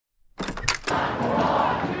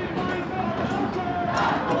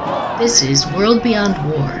This is World Beyond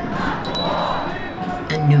War,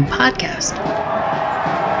 a new podcast.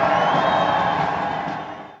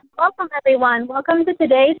 Welcome, everyone. Welcome to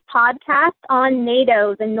today's podcast on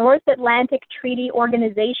NATO, the North Atlantic Treaty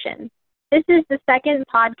Organization. This is the second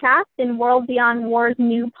podcast in World Beyond War's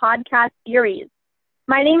new podcast series.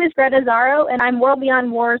 My name is Greta Zaro, and I'm World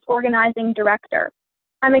Beyond War's organizing director.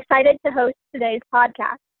 I'm excited to host today's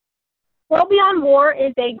podcast. World Beyond War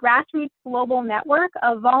is a grassroots global network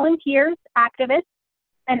of volunteers, activists,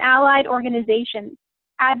 and allied organizations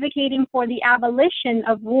advocating for the abolition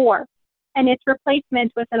of war and its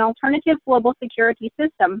replacement with an alternative global security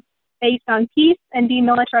system based on peace and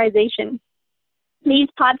demilitarization. These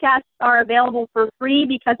podcasts are available for free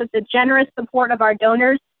because of the generous support of our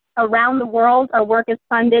donors around the world. Our work is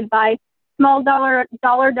funded by small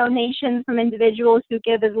dollar donations from individuals who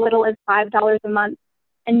give as little as $5 a month.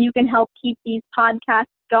 And you can help keep these podcasts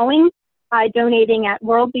going by donating at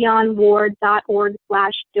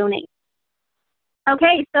worldbeyondwar.org/donate.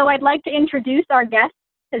 Okay, so I'd like to introduce our guests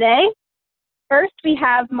today. First, we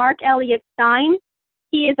have Mark Elliott Stein.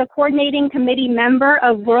 He is a coordinating committee member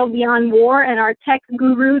of World Beyond War and our tech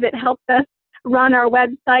guru that helps us run our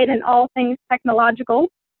website and all things technological.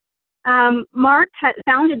 Mark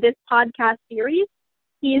founded this podcast series.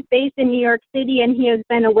 He is based in New York City, and he has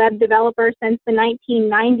been a web developer since the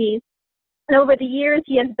 1990s. And over the years,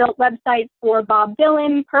 he has built websites for Bob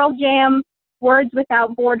Dylan, Pearl Jam, Words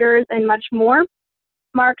Without Borders, and much more.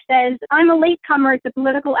 Mark says, "I'm a latecomer to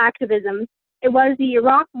political activism. It was the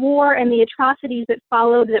Iraq War and the atrocities that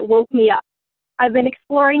followed that woke me up. I've been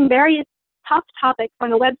exploring various tough topics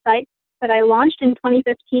on a website that I launched in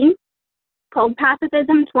 2015 called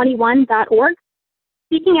pacifism21.org.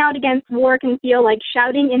 Speaking out against war can feel like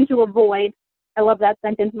shouting into a void." I love that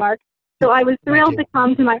sentence, Mark. So I was thrilled to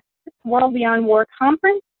come to my World Beyond War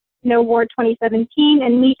conference, No War 2017,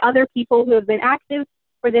 and meet other people who have been active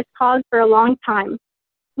for this cause for a long time.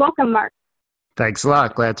 Welcome, Mark. Thanks a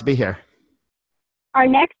lot. Glad to be here. Our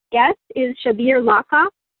next guest is Shabir Laka.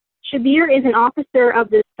 Shabir is an officer of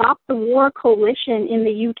the Stop the War Coalition in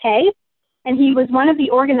the UK, and he was one of the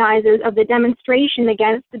organizers of the demonstration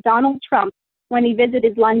against Donald Trump when he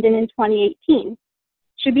visited London in 2018.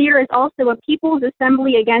 Shabir is also a People's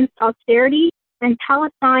Assembly Against Austerity and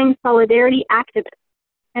Palestine Solidarity activist,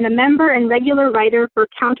 and a member and regular writer for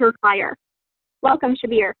Counterfire. Welcome,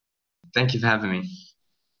 Shabir. Thank you for having me.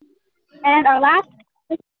 And our last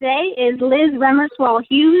guest today is Liz Remerswall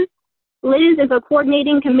Hughes. Liz is a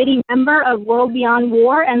coordinating committee member of World Beyond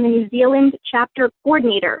War and the New Zealand chapter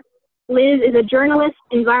coordinator. Liz is a journalist,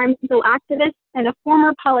 environmental activist, and a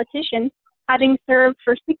former politician, having served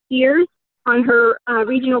for 6 years on her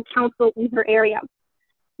regional council in her area.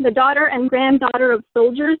 The daughter and granddaughter of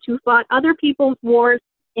soldiers who fought other people's wars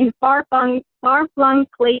in far-flung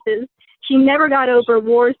places, she never got over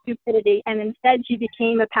war's stupidity, and instead she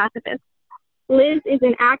became a pacifist. Liz is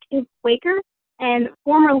an active Quaker and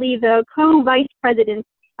formerly the co-vice president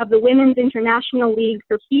of the Women's International League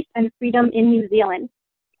for Peace and Freedom in New Zealand.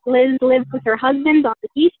 Liz lives with her husband on the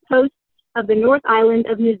east coast of the North Island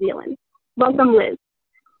of New Zealand. Welcome, Liz.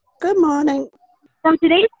 Good morning. So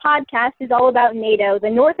today's podcast is all about NATO, the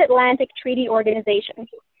North Atlantic Treaty Organization.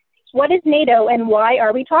 What is NATO and why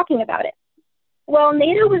are we talking about it? Well,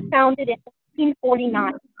 NATO was founded in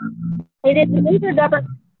 1949. It is an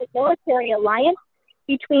intergovernmental military alliance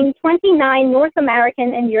between 29 North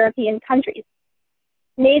American and European countries.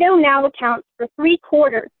 NATO now accounts for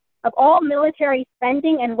 3/4 of all military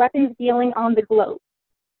spending and weapons dealing on the globe.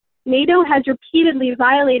 NATO has repeatedly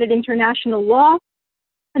violated international law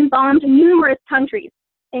and bombed numerous countries,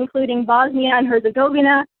 including Bosnia and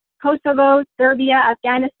Herzegovina, Kosovo, Serbia,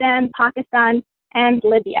 Afghanistan, Pakistan, and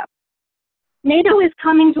Libya. NATO is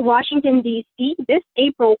coming to Washington, D.C. this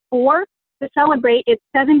April 4 to celebrate its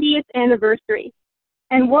 70th anniversary.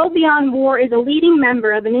 And World Beyond War is a leading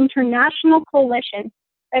member of an international coalition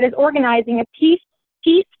that is organizing a peace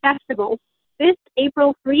festival this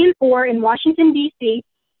April 3 and 4 in Washington, D.C.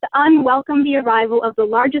 to unwelcome the arrival of the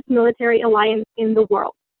largest military alliance in the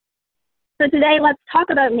world. So today, let's talk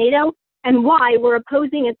about NATO and why we're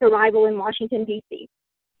opposing its arrival in Washington, D.C.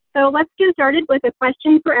 So let's get started with a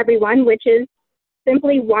question for everyone, which is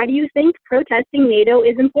simply, why do you think protesting NATO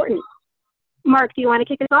is important? Mark, do you want to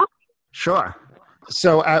kick us off? Sure.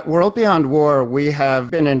 So at World Beyond War, we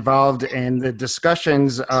have been involved in the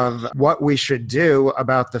discussions of what we should do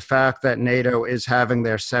about the fact that NATO is having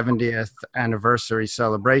their 70th anniversary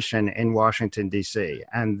celebration in Washington, D.C.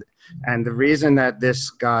 And the reason that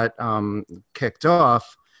this got kicked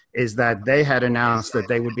off is that they had announced that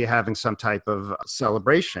they would be having some type of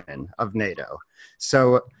celebration of NATO.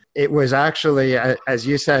 So it was actually, as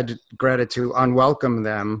you said, Greta, to unwelcome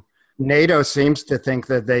them. NATO seems to think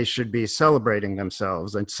that they should be celebrating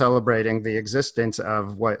themselves and celebrating the existence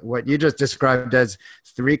of what you just described as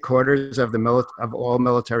 3/4 of all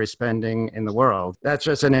military spending in the world. That's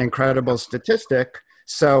just an incredible statistic.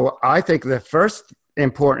 So I think the first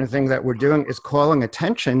important thing that we're doing is calling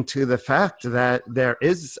attention to the fact that there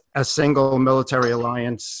is a single military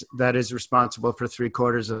alliance that is responsible for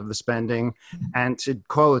 3/4 of the spending, and to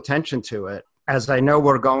call attention to it. As I know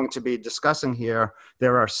we're going to be discussing here,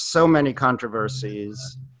 there are so many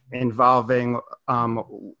controversies involving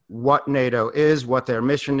what NATO is, what their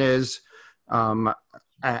mission is,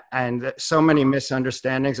 and so many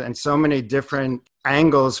misunderstandings and so many different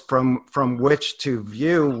angles from which to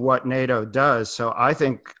view what NATO does. So I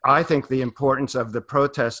think the importance of the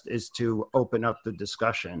protest is to open up the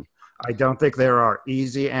discussion. I don't think there are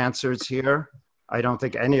easy answers here. I don't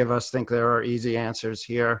think any of us think there are easy answers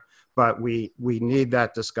here. But we need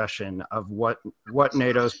that discussion of what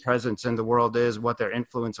NATO's presence in the world is, what their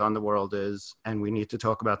influence on the world is, and we need to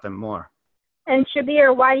talk about them more. And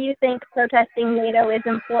Shabir, why do you think protesting NATO is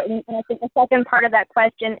important? And I think the second part of that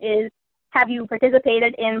question is, have you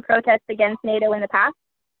participated in protests against NATO in the past?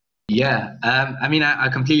 Yeah, I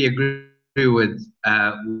completely agree with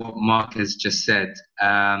what Mark has just said.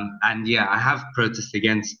 And yeah, I have protested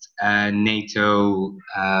against NATO.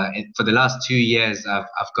 For the last 2 years,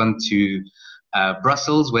 I've gone to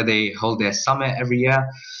Brussels, where they hold their summit every year,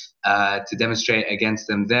 to demonstrate against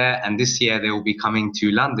them there. And this year they will be coming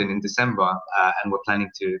to London in December, and we're planning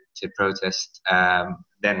to protest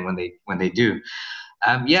then when they do.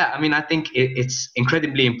 I think it's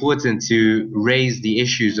incredibly important to raise the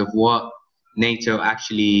issues of what NATO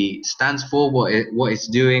actually stands for, what it's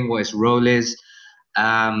doing, what its role is,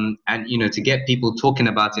 and to get people talking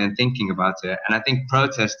about it and thinking about it. And I think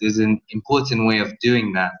protest is an important way of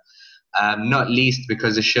doing that, not least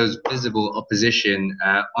because it shows visible opposition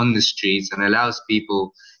on the streets and allows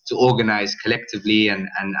people to organize collectively and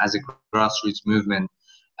as a grassroots movement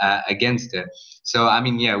against it. So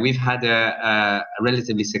we've had a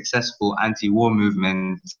relatively successful anti-war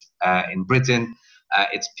movement in Britain.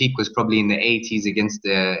 Its peak was probably in the 80s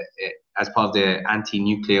as part of the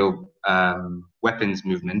anti-nuclear weapons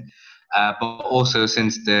movement, but also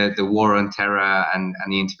since the war on terror and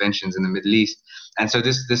the interventions in the Middle East. And so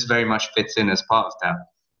this very much fits in as part of that.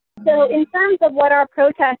 So in terms of what our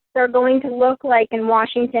protests are going to look like in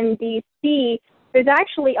Washington, D.C., there's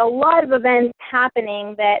actually a lot of events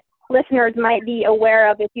happening that listeners might be aware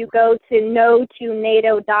of. If you go to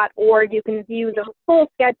no2nato.org, you can view the full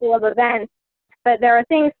schedule of events. But there are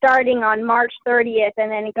things starting on March 30th,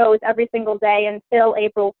 and then it goes every single day until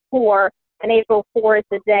April 4. And April 4 is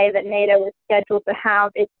the day that NATO is scheduled to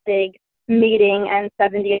have its big meeting and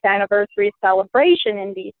 70th anniversary celebration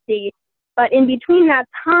in D.C. But in between that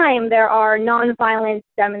time, there are nonviolent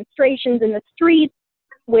demonstrations in the streets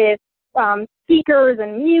with speakers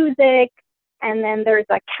and music. And then there's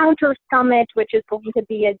a counter summit, which is going to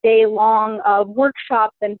be a day long of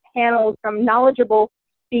workshops and panels from knowledgeable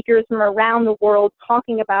speakers from around the world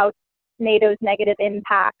talking about NATO's negative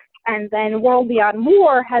impact. And then World Beyond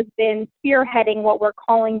War has been spearheading what we're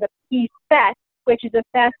calling the Peace Fest, which is a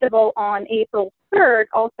festival on April 3rd,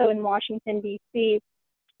 also in Washington, D.C.,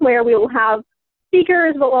 where we will have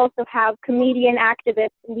speakers. We'll also have comedian activist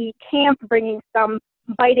Lee Camp bringing some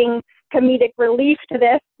biting comedic relief to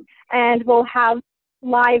this. And we'll have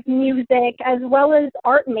live music as well as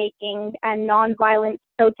art making and nonviolent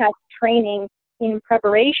protest training in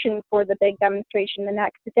preparation for the big demonstration the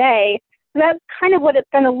next day. So that's kind of what it's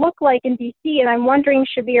going to look like in D.C. And I'm wondering,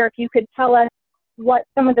 Shabir, if you could tell us what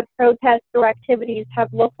some of the protests or activities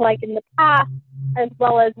have looked like in the past, as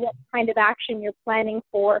well as what kind of action you're planning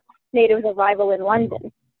for NATO's arrival in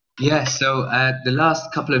London. Yeah, so the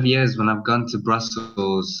last couple of years when I've gone to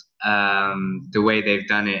Brussels, the way they've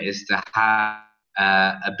done it is to have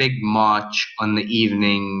a big march on the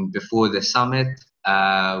evening before the summit,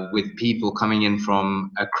 with people coming in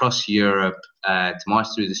from across Europe to march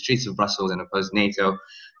through the streets of Brussels and oppose NATO.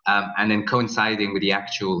 And then coinciding with the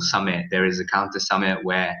actual summit, there is a counter summit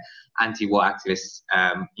where anti-war activists,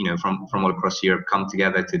 from all across Europe come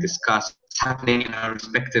together to discuss what's happening in our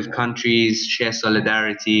respective countries, share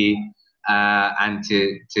solidarity, and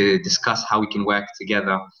to discuss how we can work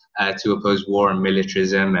together to oppose war and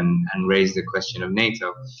militarism and raise the question of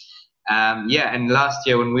NATO. Yeah, and last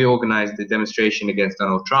year when we organized the demonstration against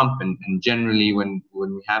Donald Trump, and generally when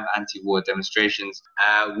we have anti-war demonstrations,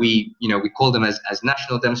 we call them as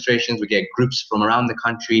national demonstrations. We get groups from around the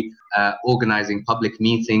country organizing public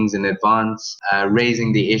meetings in advance,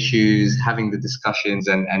 raising the issues, having the discussions,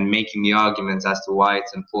 and making the arguments as to why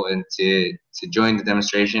it's important to join the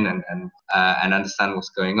demonstration and understand what's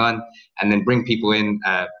going on, and then bring people in.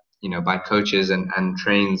 By coaches and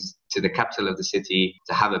trains to the capital of the city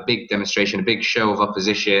to have a big demonstration, a big show of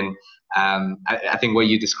opposition. I think what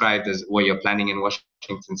you described as what you're planning in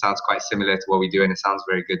Washington sounds quite similar to what we do, and it sounds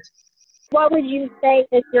very good. What would you say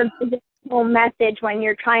is your positional message when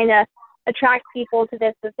you're trying to attract people to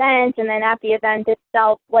this event, and then at the event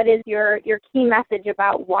itself, what is your key message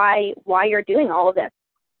about why you're doing all of this?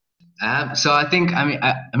 So I think,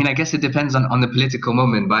 I guess it depends on the political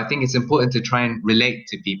moment, but I think it's important to try and relate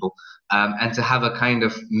to people and to have a kind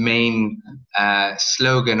of main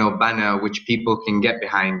slogan or banner which people can get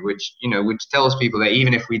behind, which tells people that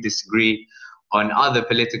even if we disagree on other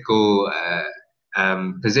political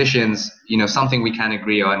positions, something we can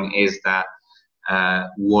agree on is that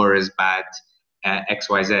war is bad,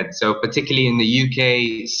 XYZ. So particularly in the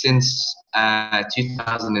UK, since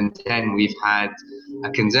 2010, we've had a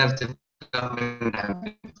conservative government have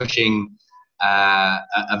been pushing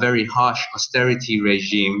a very harsh austerity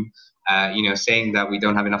regime, saying that we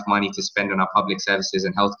don't have enough money to spend on our public services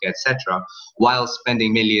and healthcare, etc., while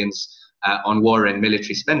spending millions on war and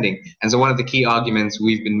military spending. And so one of the key arguments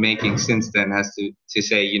we've been making since then has to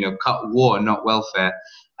say, cut war, not welfare,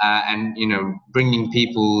 and bringing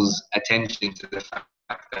people's attention to the fact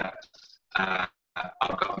that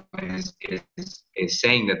our government is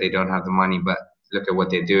saying that they don't have the money, but look at what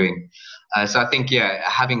they're doing. So I think,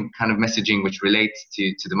 having kind of messaging which relates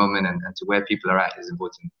to the moment and to where people are at is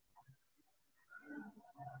important.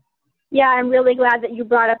 Yeah, I'm really glad that you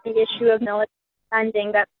brought up the issue of military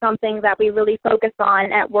spending. That's something that we really focus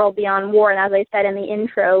on at World Beyond War. And as I said in the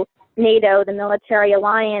intro, NATO, the military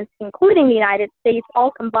alliance, including the United States,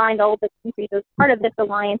 all combined, all of the countries as part of this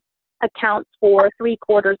alliance, accounts for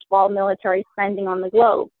 3/4 of all military spending on the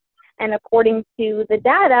globe. And according to the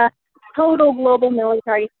data, total global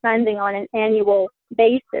military spending on an annual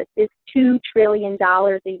basis is $2 trillion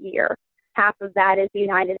a year. Half of that is the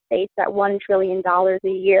United States at $1 trillion a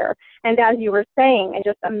year. And as you were saying, and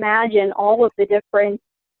just imagine all of the different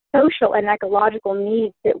social and ecological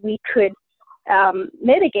needs that we could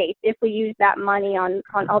mitigate if we use that money on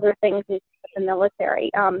other things in the military.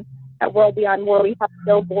 At World Beyond War, we have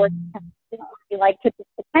billboards. We like to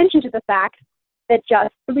pay attention to the fact that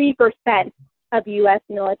just 3% of U.S.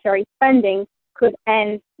 military spending could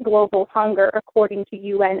end global hunger, according to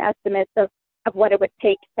UN estimates of what it would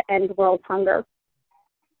take to end world hunger.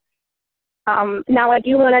 Now, I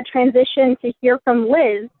do want to transition to hear from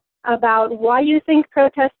Liz about why you think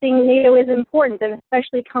protesting NATO is important, and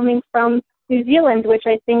especially coming from New Zealand, which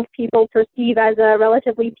I think people perceive as a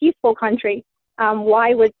relatively peaceful country.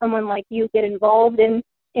 Why would someone like you get involved in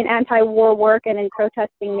anti-war work and in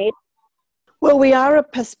protesting NATO? Well, we are a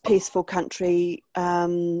peaceful country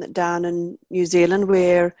down in New Zealand.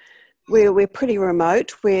 We're pretty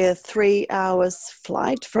remote. We're 3 hours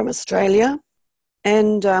flight from Australia,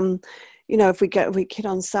 and if we get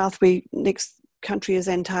on south, next country is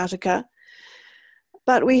Antarctica.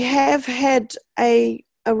 But we have had a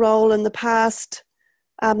role in the past,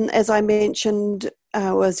 as I mentioned,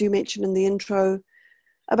 or as you mentioned in the intro,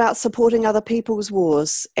 about supporting other people's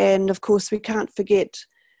wars. And of course, we can't forget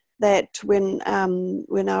that when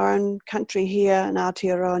our own country here in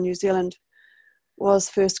Aotearoa, New Zealand, was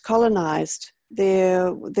first colonised,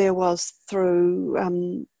 there was through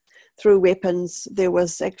weapons, there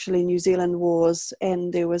was actually New Zealand wars,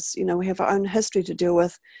 and there was, we have our own history to deal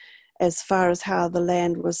with as far as how the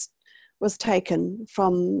land was taken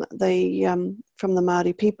from the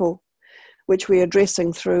Māori people, which we're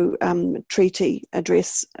addressing through the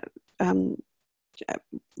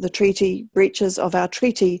treaty breaches of our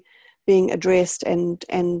treaty being addressed, and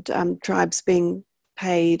tribes being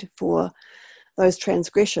paid for those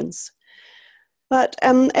transgressions. But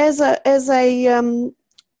I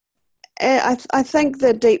think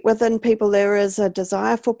that deep within people there is a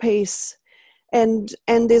desire for peace, and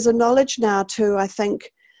there's a knowledge now too, I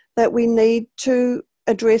think, that we need to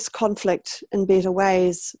address conflict in better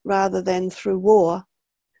ways rather than through war.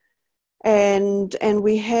 And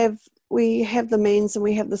we have the means and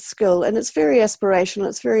we have the skill, and it's very aspirational,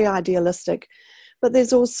 it's very idealistic, but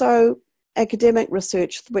there's also academic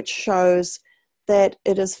research which shows that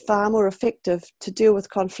it is far more effective to deal with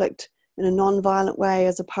conflict in a non-violent way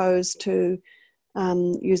as opposed to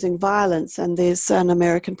using violence. And there's an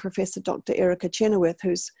American professor, Dr. Erica Chenoweth,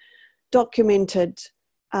 who's documented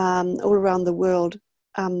all around the world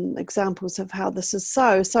examples of how this is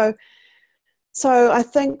so. So I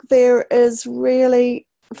think there is really,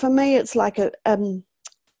 for me, it's like a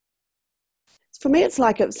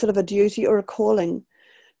sort of a duty or a calling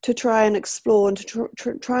to try and explore and to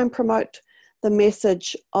try and promote the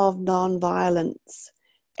message of non-violence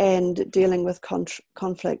and dealing with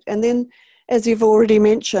conflict. And then, as you've already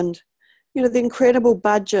mentioned, you know, the incredible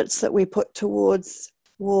budgets that we put towards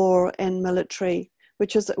war and military,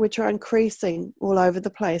 which are increasing all over the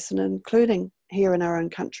place, and including here in our own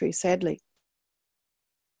country, sadly.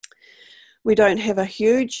 We don't have a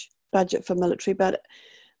huge budget for military, but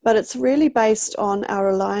it's really based on our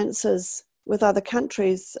alliances with other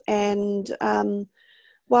countries. And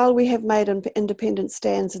while we have made independent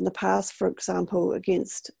stands in the past, for example,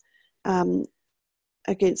 against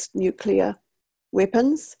nuclear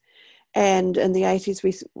weapons, and in the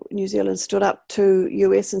 80s, New Zealand stood up to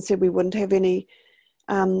US and said we wouldn't have any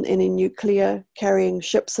nuclear carrying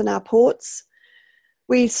ships in our ports.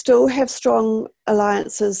 We still have strong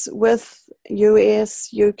alliances with US,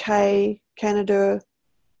 UK, Canada,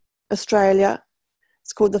 Australia.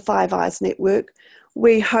 It's called the Five Eyes Network.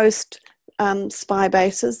 We host spy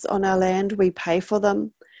bases on our land. We pay for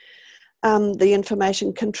them. The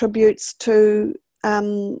information contributes to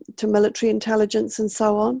military intelligence and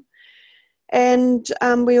so on. And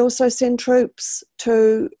we also send troops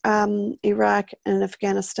to Iraq and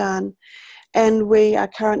Afghanistan. And we are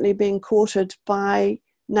currently being courted by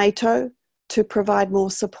NATO to provide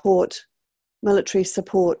more support, military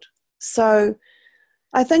support. So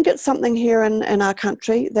I think it's something here in our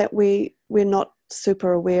country that we're not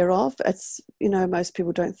super aware of. It's, you know, most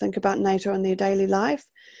people don't think about NATO in their daily life.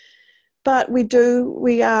 But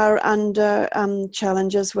we are under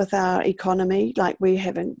challenges with our economy. Like we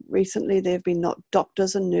haven't recently, there have been not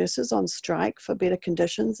doctors and nurses on strike for better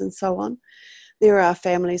conditions and so on. There are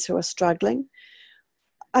families who are struggling.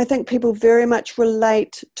 I think people very much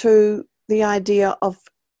relate to the idea of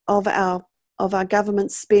our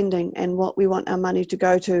government spending and what we want our money to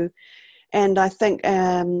go to. And I think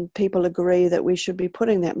people agree that we should be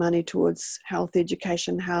putting that money towards health,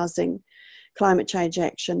 education, housing, climate change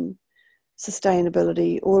action,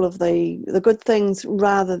 sustainability, all of the good things,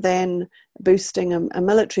 rather than boosting a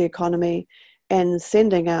military economy and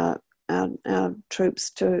sending our troops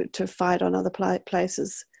to fight on other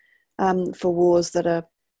places for wars that are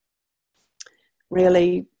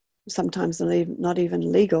really sometimes not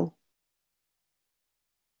even legal.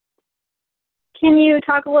 Can you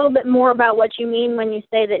talk a little bit more about what you mean when you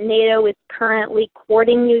say that NATO is currently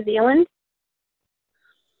courting New Zealand?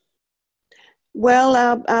 Well,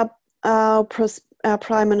 our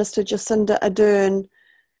Prime Minister Jacinda Ardern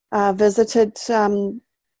visited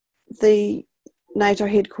the NATO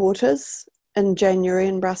headquarters in January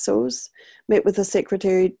in Brussels, met with the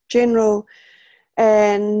Secretary General,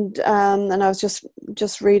 and I was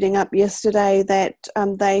just reading up yesterday that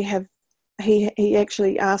he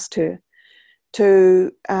actually asked her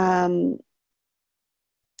to, I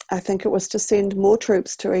think it was to send more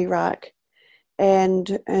troops to Iraq.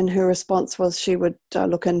 And her response was she would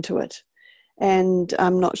look into it. And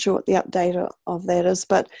I'm not sure what the update of that is.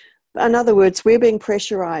 But in other words, we're being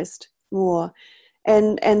pressurized more.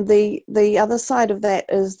 And the other side of that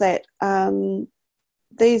is that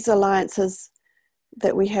these alliances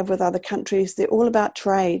that we have with other countries, they're all about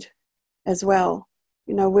trade as well.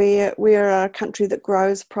 You know, we're a country that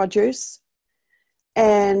grows produce,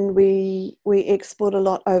 and we export a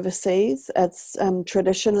lot overseas. It's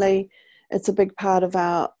traditionally, it's a big part of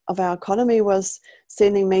our economy was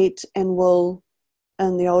sending meat and wool.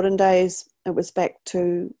 In the olden days, it was back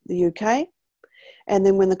to the UK. And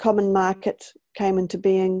then when the common market came into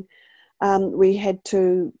being, we had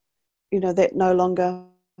to, that no longer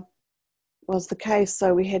was the case.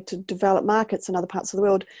 So we had to develop markets in other parts of the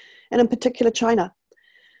world, and in particular China.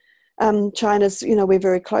 China's, we're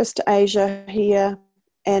very close to Asia here,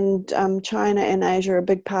 and China and Asia are a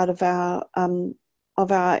big part of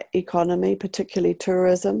our economy, particularly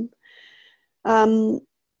tourism.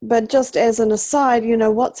 But just as an aside,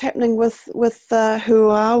 what's happening with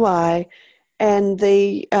Huawei and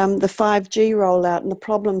the 5G rollout and the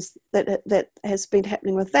problems that has been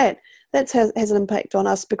happening with that has an impact on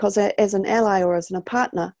us, because as an ally or as a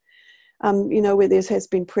partner, where there has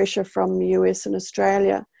been pressure from the US and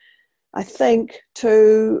Australia, I think,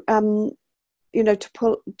 to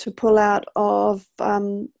pull out of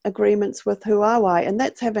agreements with Huawei, and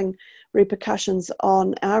that's having repercussions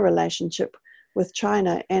on our relationship with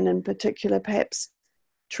China, and in particular perhaps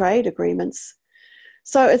trade agreements.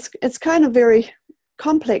 So it's kind of very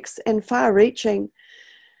complex and far-reaching,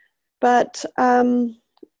 but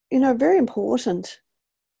very important.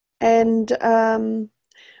 And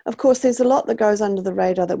of course, there's a lot that goes under the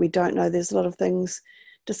radar that we don't know. There's a lot of things,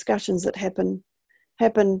 discussions that happen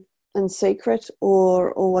in secret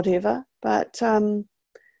or whatever. But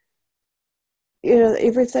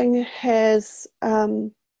everything is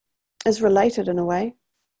related in a way.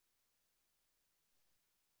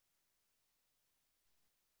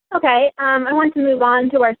 Okay, I want to move on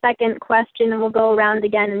to our second question, and we'll go around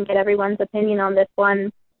again and get everyone's opinion on this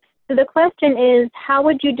one. So the question is, how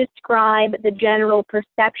would you describe the general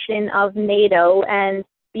perception of NATO and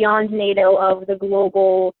beyond NATO of the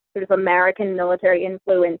global sort of American military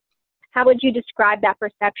influence? How would you describe that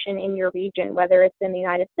perception in your region, whether it's in the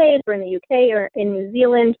United States or in the UK or in New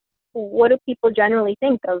Zealand? What do people generally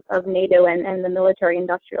think of NATO and the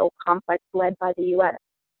military-industrial complex led by the U.S.?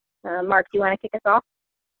 Mark, do you want to kick us off?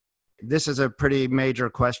 This is a pretty major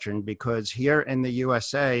question because here in the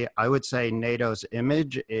USA, I would say NATO's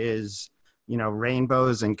image is,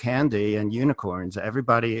 rainbows and candy and unicorns.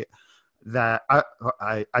 Everybody that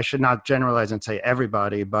I should not generalize and say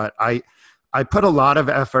everybody, but I put a lot of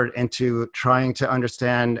effort into trying to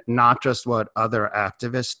understand not just what other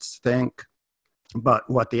activists think, but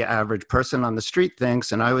what the average person on the street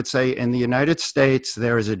thinks. And I would say in the United States,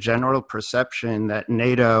 there is a general perception that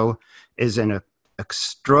NATO is an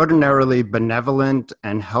extraordinarily benevolent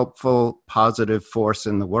and helpful, positive force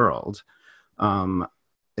in the world.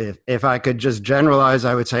 If I could just generalize,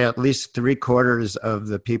 I would say at least 3/4 of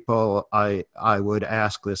the people I would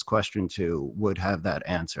ask this question to would have that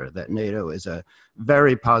answer, that NATO is a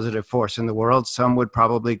very positive force in the world. Some would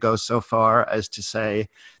probably go so far as to say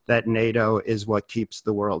that NATO is what keeps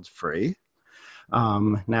the world free.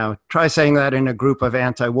 Now, try saying that in a group of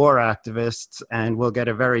anti-war activists and we'll get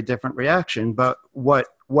a very different reaction. But what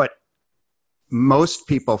most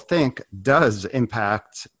people think does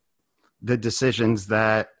impact the decisions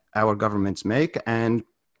that our governments make. And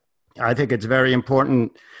I think it's very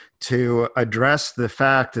important to address the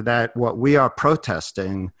fact that what we are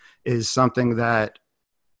protesting is something that,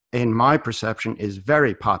 in my perception, is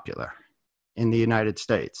very popular in the United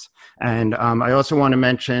States. And I also want to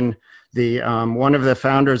mention one of the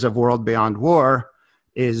founders of World Beyond War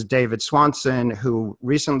is David Swanson, who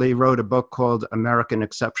recently wrote a book called American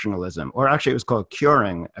Exceptionalism, or actually it was called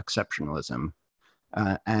Curing Exceptionalism.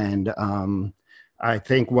 I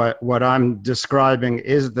think what I'm describing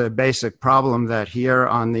is the basic problem that here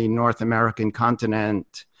on the North American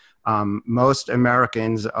continent, most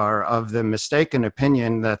Americans are of the mistaken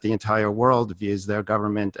opinion that the entire world views their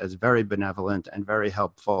government as very benevolent and very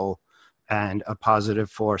helpful and a positive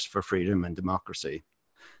force for freedom and democracy.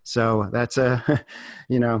 So that's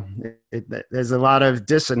there's a lot of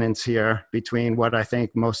dissonance here between what I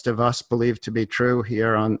think most of us believe to be true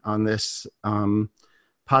here on this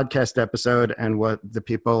podcast episode and what the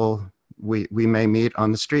people we may meet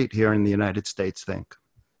on the street here in the United States think.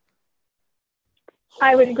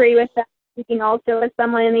 I would agree with that. Speaking also as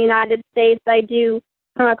someone in the United States, I do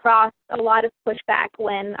come across a lot of pushback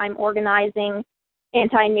when I'm organizing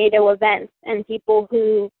anti-NATO events and people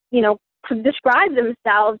who, describe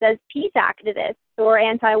themselves as peace activists or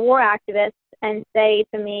anti-war activists and say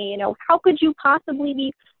to me, how could you possibly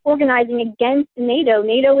be organizing against NATO?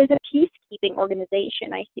 NATO is a peacekeeping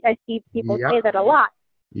organization. I see people say that a lot.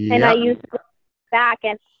 Yep. And I used to go back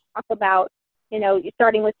and talk about,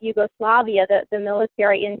 starting with Yugoslavia, the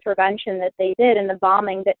military intervention that they did and the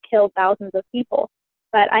bombing that killed thousands of people.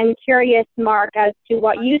 But I'm curious, Mark, as to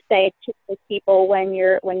what you say to those people when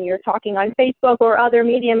you're talking on Facebook or other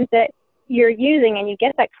mediums that you're using and you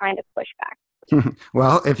get that kind of pushback.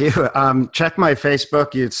 Well, if you check my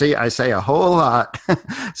Facebook, you'd see I say a whole lot,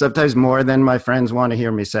 sometimes more than my friends want to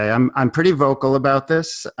hear me say. I'm pretty vocal about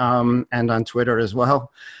this, and on Twitter as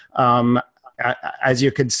well. As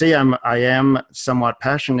you can see, I am somewhat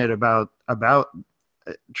passionate about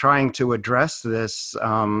trying to address this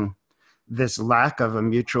this lack of a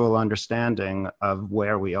mutual understanding of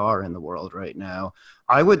where we are in the world right now.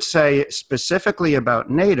 I would say specifically about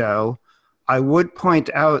NATO, I would point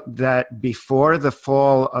out that before the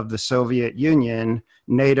fall of the Soviet Union,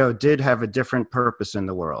 NATO did have a different purpose in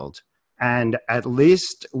the world. And at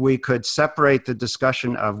least we could separate the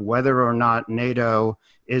discussion of whether or not NATO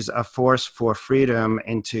is a force for freedom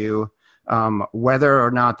into whether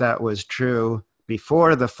or not that was true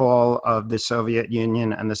before the fall of the Soviet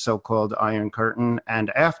Union and the so-called Iron Curtain and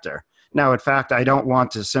after. Now, in fact, I don't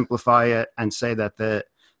want to simplify it and say that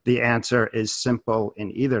the answer is simple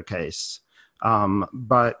in either case.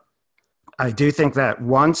 But I do think that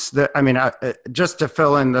once just to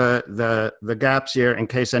fill in the gaps here, in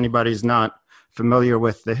case anybody's not familiar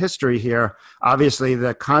with the history here, obviously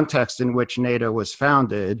the context in which NATO was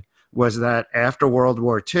founded was that after World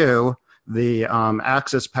War II, the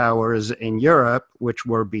Axis powers in Europe, which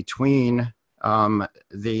were between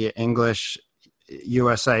the English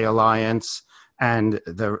USA alliance and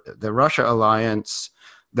the Russia alliance,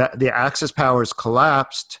 that the Axis powers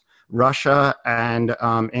collapsed. Russia and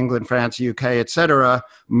England, France, UK, etc.,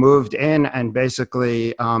 moved in and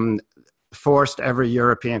basically forced every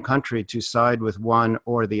European country to side with one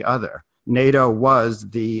or the other. NATO was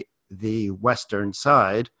the Western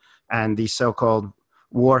side, and the so-called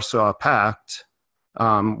Warsaw Pact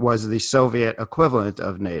was the Soviet equivalent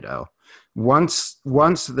of NATO. Once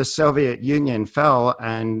the Soviet Union fell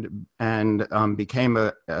and became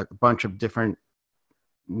a bunch of different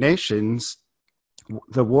nations,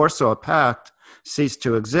 the Warsaw Pact ceased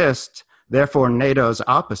to exist. Therefore, NATO's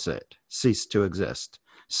opposite ceased to exist.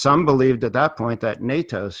 Some believed at that point that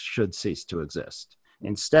NATO should cease to exist.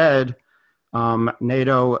 Instead,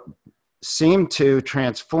 NATO seemed to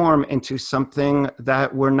transform into something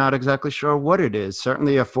that we're not exactly sure what it is.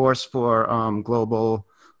 Certainly a force for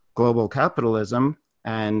global capitalism,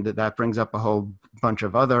 and that brings up a whole bunch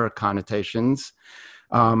of other connotations.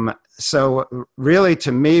 So really,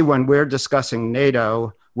 to me, when we're discussing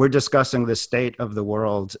NATO, we're discussing the state of the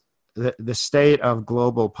world, the state of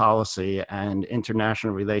global policy and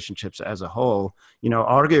international relationships as a whole. You know,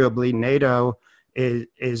 arguably, NATO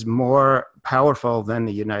is more powerful than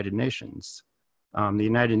the United Nations. The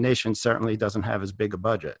United Nations certainly doesn't have as big a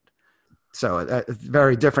budget. So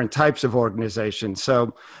very different types of organizations.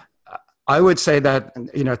 So I would say that,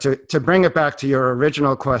 you know, to bring it back to your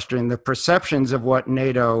original question, the perceptions of what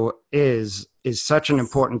NATO is such an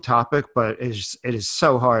important topic, but it is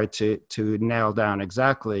so hard to nail down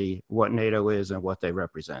exactly what NATO is and what they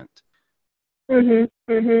represent.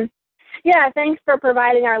 Yeah, thanks for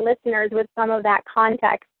providing our listeners with some of that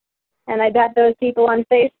context. And I bet those people on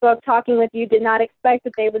Facebook talking with you did not expect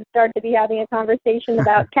that they would start to be having a conversation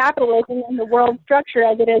about capitalism and the world structure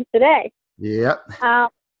as it is today. Yep.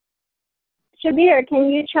 Shabir, can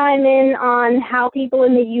you chime in on how people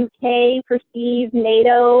in the UK perceive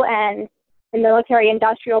NATO and the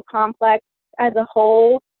military-industrial complex as a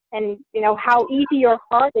whole, and you know how easy or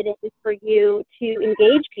hard it is for you to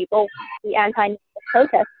engage people in the anti-NATO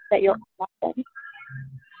protests that you're conducting?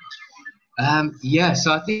 Yeah,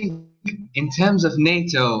 so I think in terms of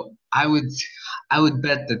NATO, I would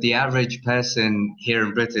bet that the average person here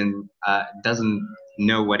in Britain doesn't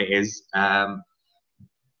know what it is.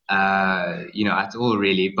 You know, at all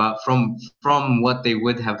really, but from what they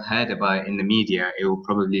would have heard about in the media, it will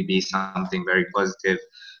probably be something very positive,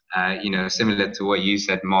 you know, similar to what you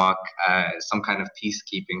said, Mark, some kind of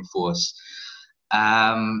peacekeeping force.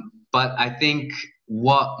 But I think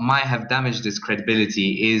what might have damaged its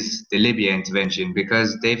credibility is the Libya intervention,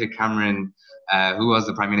 because David Cameron, who was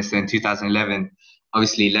the Prime Minister in 2011,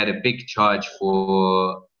 obviously led a big charge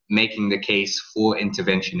for making the case for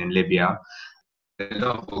intervention in Libya. A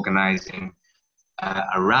lot of organizing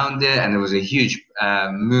around it, and there was a huge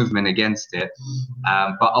movement against it.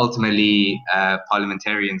 But ultimately,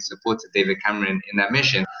 parliamentarians supported David Cameron in that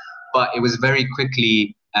mission. But it was very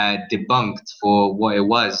quickly debunked for what it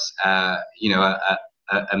was, you know,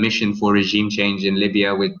 a mission for regime change in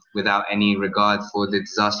Libya without any regard for the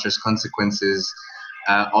disastrous consequences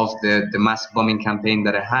of the mass bombing campaign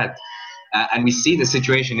that it had. And we see the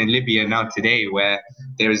situation in Libya now today, where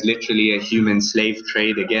there is literally a human slave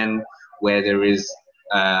trade again, where there is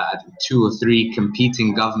 2 or 3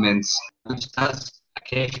 competing governments, which does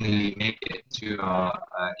occasionally make it to our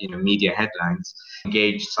you know, media headlines.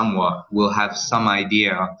 Engaged somewhat, will have some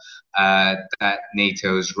idea that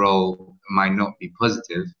NATO's role might not be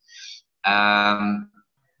positive.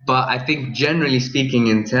 But I think generally speaking,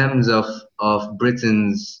 in terms of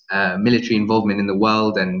Britain's military involvement in the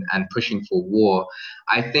world and pushing for war,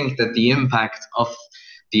 I think that the impact of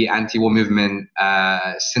the anti-war movement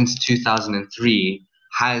since 2003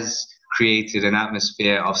 has created an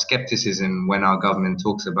atmosphere of skepticism when our government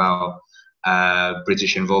talks about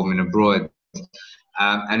British involvement abroad.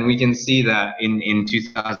 And we can see that in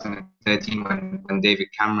 2013, when David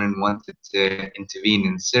Cameron wanted to intervene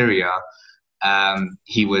in Syria,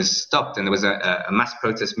 he was stopped, and there was a mass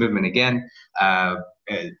protest movement again.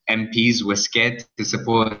 MPs were scared to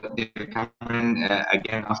support David Cameron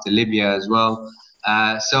again after Libya as well.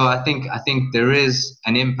 So I think there is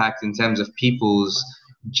an impact in terms of people's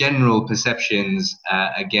general perceptions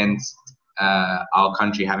against our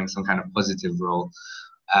country having some kind of positive role.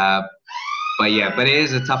 But it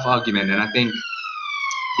is a tough argument, and I think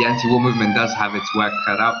the anti-war movement does have its work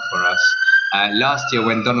cut out for us. Last year,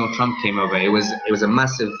 when Donald Trump came over, it was a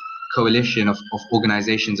massive coalition of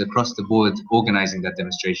organizations across the board organizing that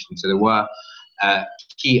demonstration. So there were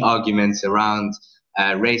key arguments around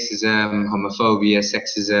racism, homophobia,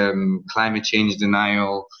 sexism, climate change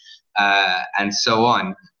denial, and so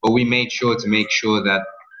on. But we made sure that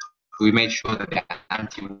the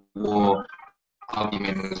anti-war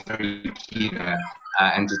argument was very key there,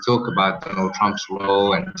 and to talk about Donald Trump's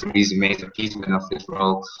role and Theresa May's appeasement of his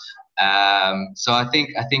role. So I think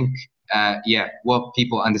what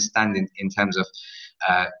people understand in terms of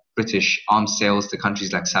British arms sales to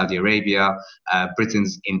countries like Saudi Arabia,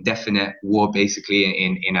 Britain's indefinite war basically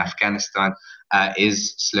in Afghanistan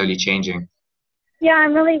is slowly changing. Yeah,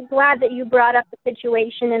 I'm really glad that you brought up the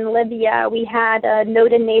situation in Libya. We had a No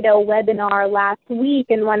to NATO webinar last week,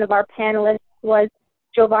 and one of our panelists was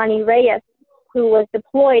Giovanni Reyes, who was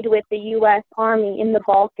deployed with the U.S. Army in the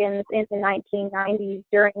Balkans in the 1990s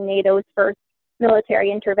during NATO's first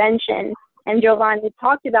military intervention. And Giovanni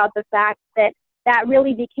talked about the fact that that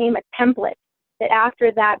really became a template, that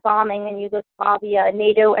after that bombing in Yugoslavia,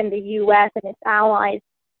 NATO and the U.S. and its allies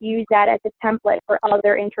used that as a template for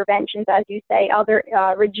other interventions, as you say, other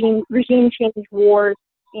regime change wars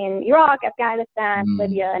in Iraq, Afghanistan,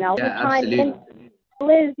 Libya, and absolutely.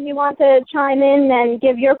 Liz, you want to chime in and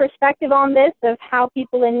give your perspective on this, of how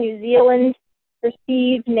people in New Zealand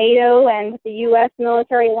perceive NATO and the U.S.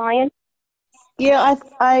 military alliance? Yeah,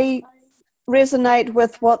 I resonate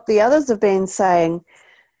with what the others have been saying.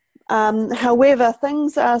 However,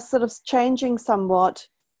 things are sort of changing somewhat.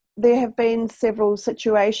 There have been several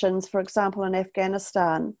situations, for example, in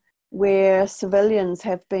Afghanistan, where civilians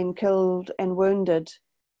have been killed and wounded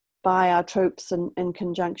by our troops in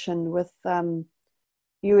conjunction with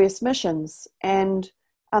US missions. And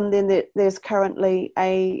then there's currently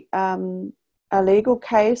a legal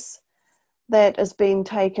case that is being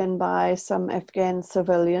taken by some Afghan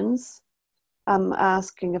civilians,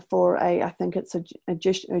 asking for I think it's a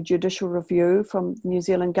judicial review from the New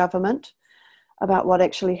Zealand government about what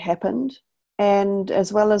actually happened. And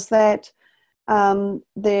as well as that,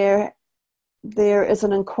 there is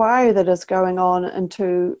an inquiry that is going on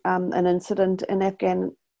into an incident in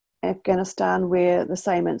Afghanistan, where the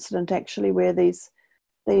same incident actually, where these,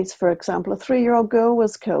 for example, a 3-year-old girl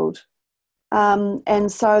was killed.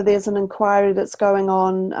 And so there's an inquiry that's going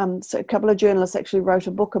on. So a couple of journalists actually wrote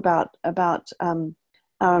a book about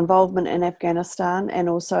our involvement in Afghanistan, and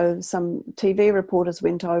also some TV reporters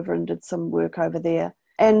went over and did some work over there.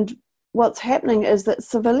 And what's happening is that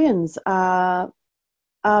civilians are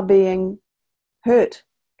being hurt,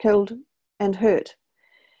 killed and hurt.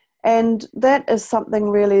 And that is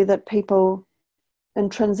something really that people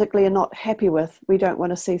intrinsically are not happy with. We don't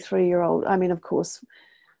want to see 3-year-old. I mean, of course,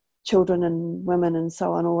 children and women and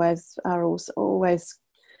so on always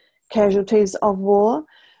casualties of war.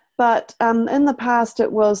 But in the past,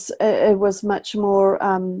 it was much more,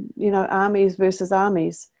 armies versus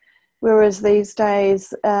armies. Whereas these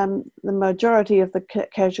days, the majority of the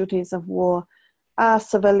casualties of war are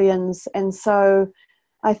civilians. And so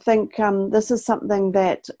I think this is something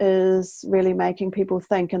that is really making people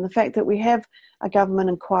think. And the fact that we have a government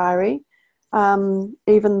inquiry,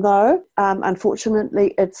 even though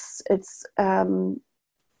unfortunately it's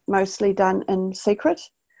mostly done in secret.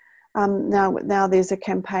 Now there's a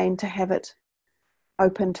campaign to have it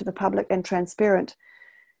open to the public and transparent.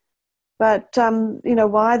 But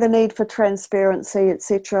why the need for transparency,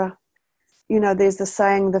 etc. There's the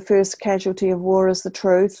saying, the first casualty of war is the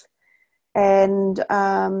truth. And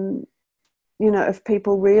if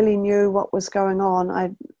people really knew what was going on,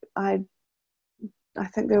 I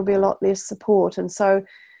think there will be a lot less support. And so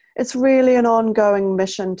it's really an ongoing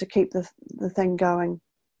mission to keep the thing going,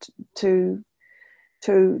 to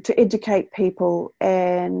educate people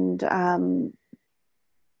and,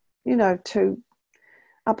 to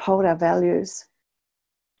uphold our values.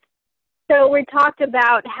 So we talked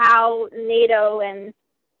about how NATO and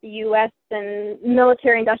the U.S. and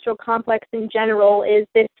military-industrial complex in general is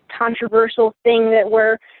this controversial thing that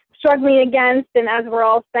we're struggling against, and as we're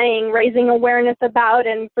all saying, raising awareness about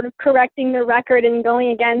and sort of correcting the record and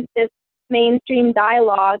going against this mainstream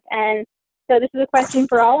dialogue. And so this is a question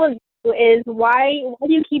for all of you, is why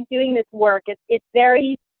do you keep doing this work? It's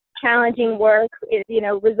very challenging work.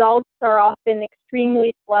 Results are often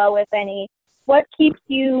extremely slow, if any. What keeps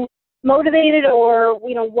you motivated, or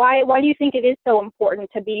why do you think it is so important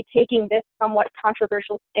to be taking this somewhat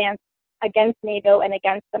controversial stance against NATO and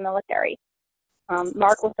against the military?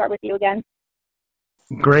 Mark, we'll start with you again.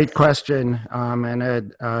 Great question, and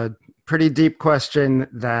a pretty deep question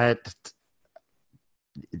that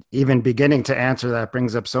even beginning to answer that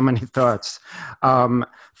brings up so many thoughts.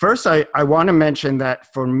 First, I want to mention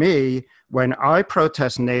that for me, when I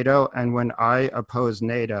protest NATO and when I oppose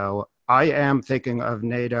NATO, I am thinking of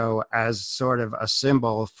NATO as sort of a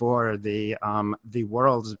symbol for the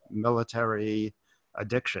world's military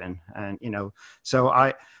addiction, and so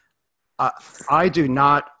I do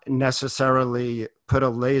not necessarily put a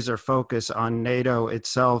laser focus on NATO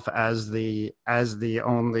itself as the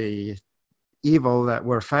only evil that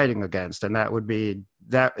we're fighting against, and that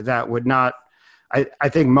would not. I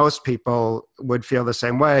think most people would feel the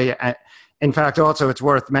same way. In fact, also it's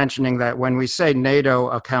worth mentioning that when we say NATO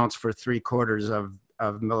accounts for 3/4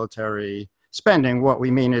 of military spending, what we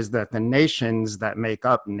mean is that the nations that make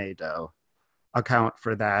up NATO account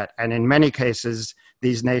for that. And in many cases,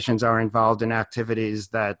 these nations are involved in activities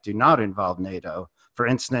that do not involve NATO. For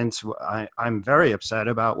instance, I'm very upset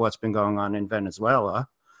about what's been going on in Venezuela,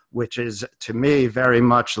 which is, to me, very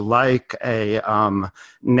much like a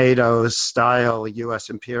NATO-style U.S.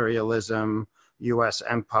 imperialism, U.S.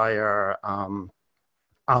 empire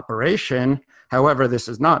operation. However, this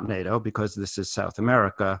is not NATO because this is South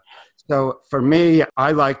America. So for me,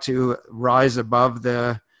 I like to rise above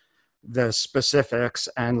the specifics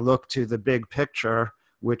and look to the big picture,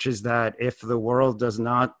 which is that if the world does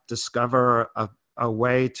not discover a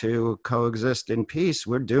way to coexist in peace,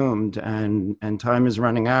 we're doomed, and time is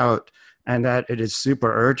running out, and that it is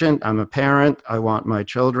super urgent. I'm a parent. I want my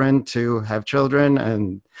children to have children,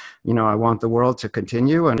 and I want the world to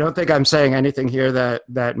continue. And I don't think I'm saying anything here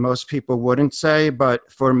that most people wouldn't say,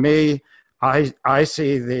 but for me, I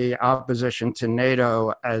see the opposition to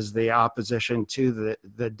NATO as the opposition to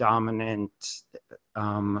the dominant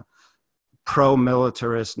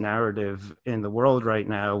pro-militarist narrative in the world right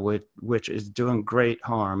now, which is doing great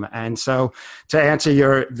harm. And so, to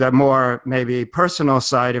answer the more maybe personal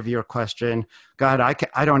side of your question, God,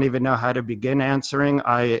 I don't even know how to begin answering.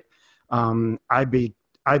 I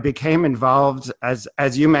became involved,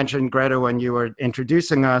 as you mentioned, Greta, when you were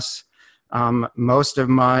introducing us. Most of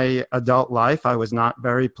my adult life, I was not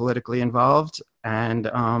very politically involved. And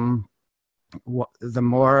the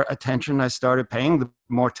more attention I started paying, the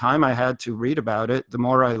more time I had to read about it, the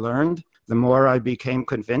more I learned, the more I became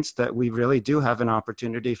convinced that we really do have an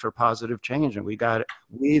opportunity for positive change. And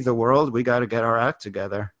the world, we got to get our act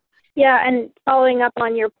together. Yeah, and following up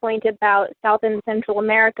on your point about South and Central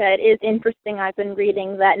America, it is interesting. I've been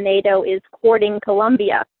reading that NATO is courting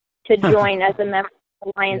Colombia to join as a member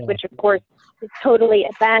Alliance, which of course is totally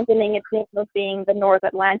abandoning its name of being the North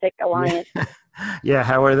Atlantic Alliance. Yeah,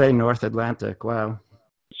 how are they North Atlantic? Wow.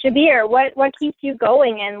 Shabir, what keeps you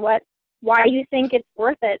going, and why do you think it's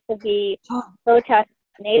worth it to be protesting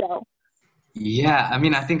NATO? Yeah, I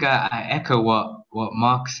mean, I think I echo what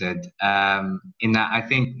Mark said, in that I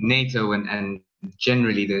think NATO and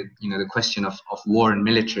generally the question of war and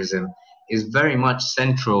militarism is very much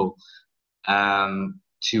central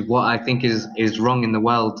to what I think is wrong in the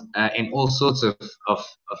world in all sorts of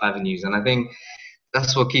avenues. And I think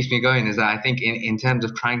that's what keeps me going, is that I think in terms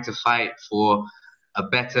of trying to fight for a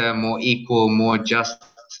better, more equal, more just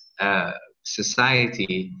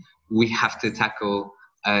society, we have to tackle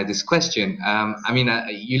this question. I mean,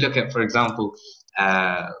 you look at, for example,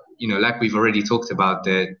 like we've already talked about,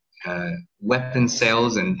 the weapon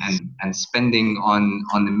sales and spending on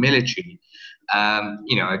the military.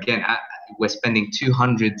 Again, we're spending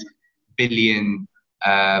 200 billion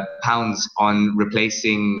pounds on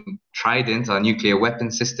replacing Trident, our nuclear weapon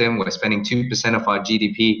system. We're spending 2% of our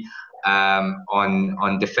GDP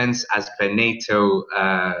on defense as per NATO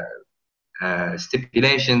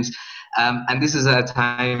stipulations. And this is at a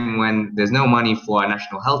time when there's no money for our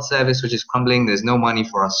National Health Service, which is crumbling. There's no money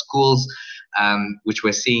for our schools, which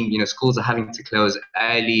we're seeing, schools are having to close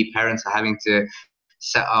early. Parents are having to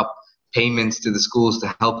set up payments to the schools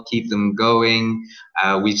to help keep them going.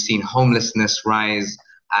 We've seen homelessness rise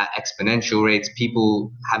at exponential rates,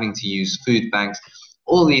 people having to use food banks,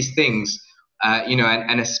 all these things,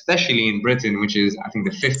 and especially in Britain, which is, I think,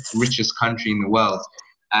 the 5th richest country in the world,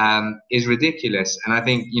 is ridiculous. And I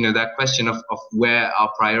think, that question of where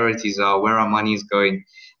our priorities are, where our money is going,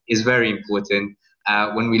 is very important.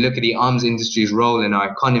 When we look at the arms industry's role in our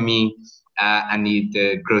economy, and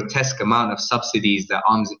the grotesque amount of subsidies that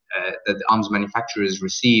the arms manufacturers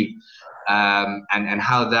receive, and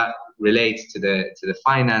how that relates to the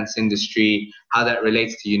finance industry, how that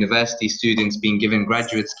relates to university students being given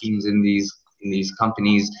graduate schemes in these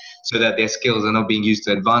companies, so that their skills are not being used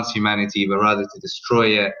to advance humanity, but rather to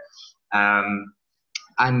destroy it. I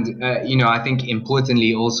think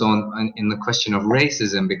importantly also in the question of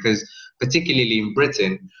racism, because particularly in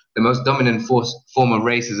Britain, the most dominant form of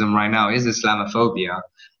racism right now is Islamophobia,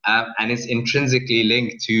 and it's intrinsically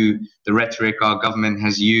linked to the rhetoric our government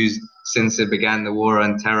has used since it began the war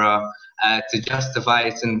on terror, to justify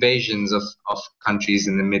its invasions of countries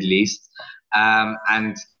in the Middle East.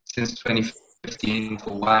 And since 2015,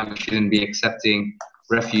 for why we shouldn't be accepting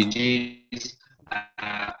refugees,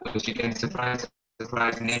 which again, surprise,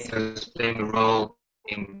 NATO is playing a role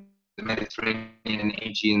in the Mediterranean and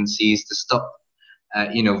Aegean seas to stop,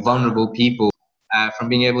 vulnerable people from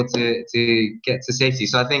being able to get to safety.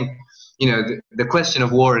 So I think, the question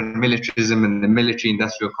of war and militarism and the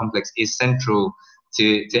military-industrial complex is central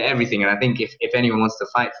to everything. And I think if anyone wants to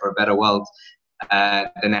fight for a better world,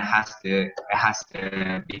 then it has to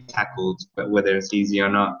be tackled, but whether it's easy or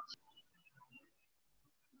not.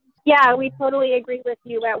 Yeah, we totally agree with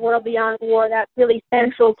you at World Beyond War. That's really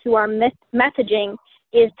central to our messaging,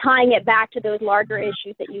 is tying it back to those larger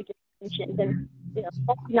issues that you just mentioned, and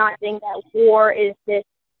recognizing that war is this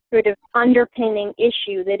sort of underpinning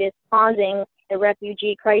issue that is causing the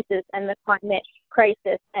refugee crisis and the climate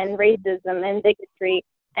crisis and racism and bigotry,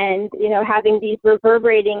 and having these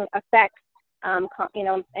reverberating effects, and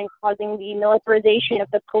causing the militarization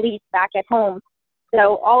of the police back at home.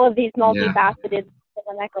 So all of these multifaceted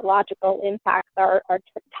and ecological impacts are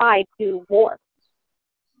tied to war.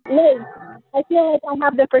 Liz, I feel like I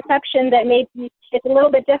have the perception that maybe it's a little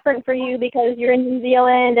bit different for you because you're in New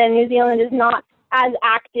Zealand, and New Zealand is not as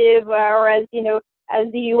active or as the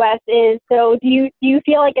U.S. is. So do you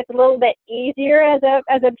feel like it's a little bit easier as a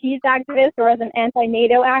peace activist or as an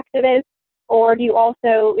anti-NATO activist, or do you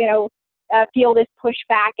also feel this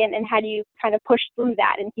pushback, and how do you kind of push through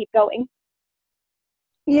that and keep going?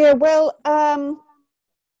 Yeah, well,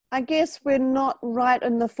 I guess we're not right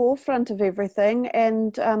in the forefront of everything,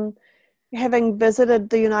 and having visited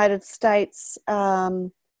the United States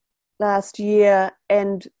last year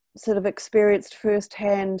and sort of experienced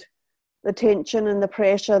firsthand the tension and the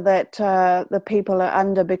pressure that the people are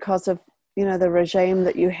under because of the regime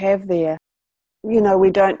that you have there.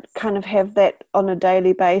 We don't kind of have that on a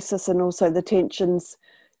daily basis, and also the tensions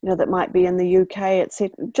that might be in the UK,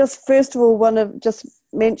 etc. Just first of all, want to just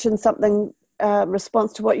mention something.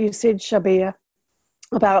 Response to what you said, Shabir,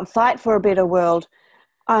 about fight for a better world.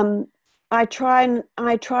 I try and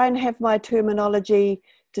have my terminology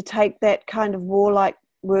to take that kind of warlike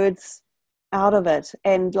words out of it,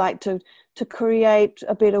 and like to create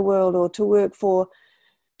a better world, or to work for,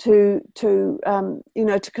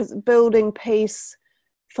 because building peace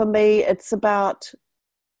for me, it's about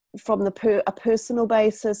from a personal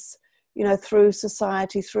basis, through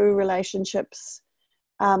society, through relationships.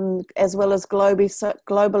 As well as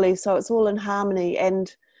globally, so it's all in harmony.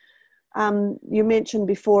 And you mentioned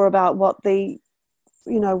before about what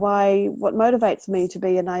motivates me to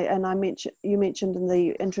be, and you mentioned in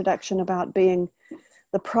the introduction about being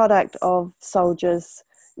the product of soldiers.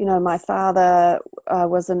 My father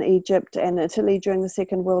was in Egypt and Italy during the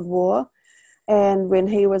Second World War, and when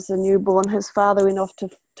he was a newborn, his father went off to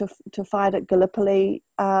fight at Gallipoli.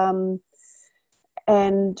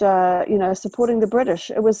 And supporting the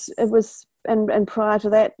British. It was, and prior to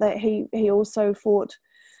that he also fought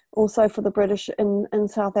for the British in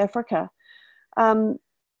South Africa,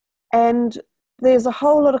 and there's a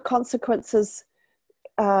whole lot of consequences,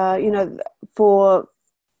 for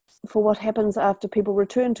what happens after people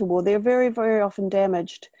return to war. They're very, very often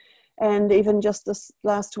damaged, and even just this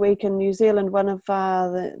last week in New Zealand, one of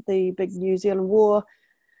the big New Zealand War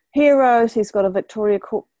heroes, he's got a Victoria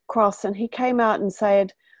Cross, and he came out and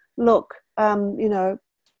said, look,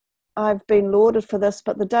 I've been lauded for this,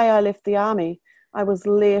 but the day I left the army, I was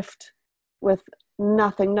left with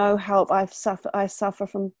nothing, no help. I suffer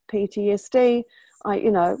from PTSD.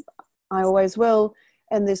 I always will,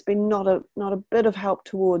 and there's been not a bit of help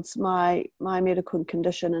towards my medical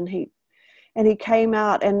condition. And he came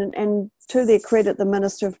out, and to their credit, the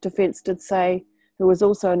Minister of Defence did say, who was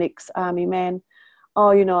also an ex-army man,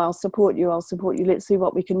 I'll support you, let's see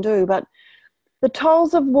what we can do. But the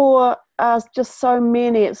tolls of war are just so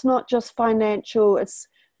many. It's not just financial, it's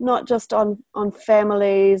not just on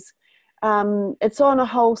families, it's on a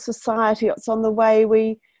whole society, it's on the way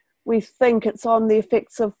we think, it's on the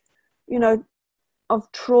effects of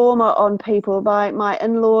trauma on people. My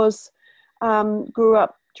in-laws grew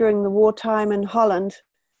up during the wartime in Holland,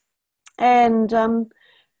 and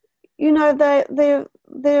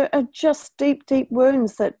there are just deep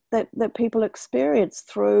wounds that people experience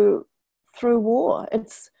through war.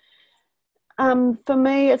 It's for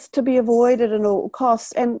me, it's to be avoided at all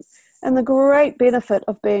costs. And the great benefit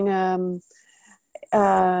of being a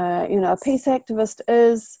peace activist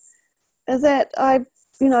is that I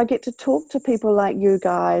get to talk to people like you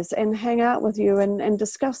guys and hang out with you and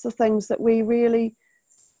discuss the things that we really,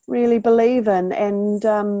 really believe in. And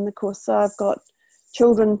of course, I've got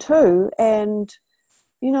children too, and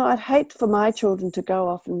I'd hate for my children to go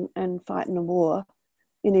off and fight in a war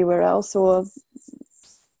anywhere else, or,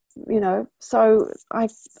 so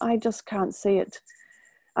I just can't see it.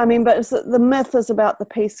 I mean, but the myth is about the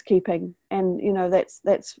peacekeeping, and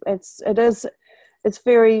it's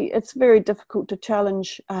very difficult to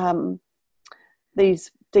challenge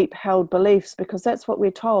these deep held beliefs, because that's what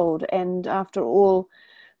we're told. And after all,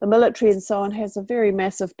 the military and so on has a very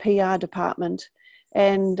massive PR department,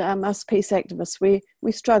 and us peace activists,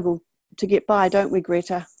 we struggle to get by, don't we,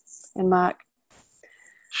 Greta and Mark?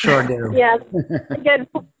 Sure do. Yes, good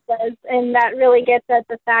point, Liz. And that really gets at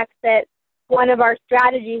the fact that one of our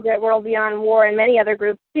strategies at World Beyond War, and many other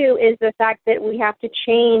groups too, is the fact that we have to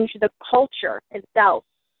change the culture itself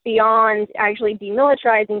beyond actually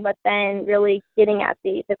demilitarizing, but then really getting at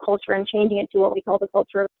the culture and changing it to what we call the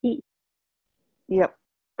culture of peace. Yep.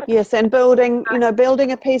 Yes, and building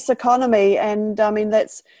a peace economy. And I mean,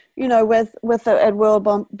 that's, at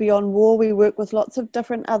World Beyond War, we work with lots of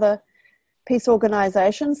different other peace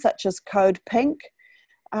organizations, such as Code Pink,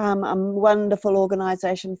 a wonderful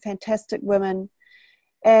organization, fantastic women.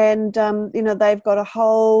 And, they've got a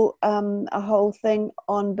whole thing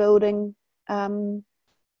on building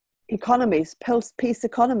economies, peace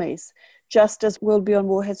economies, just as World Beyond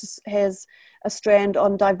War has a strand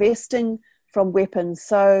on divesting from weapons.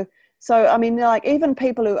 So I mean, like, even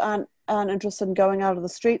people who aren't interested in going out of the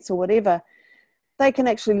streets or whatever, they can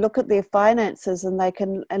actually look at their finances, and they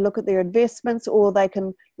can look at their investments, or they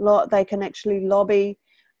can actually lobby,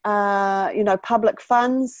 public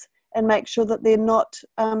funds, and make sure that they're not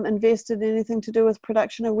invested in anything to do with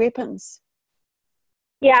production of weapons.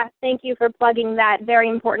 Yeah, thank you for plugging that very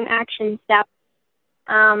important action step.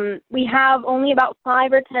 We have only about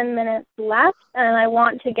 5 or 10 minutes left, and I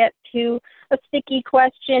want to get to a sticky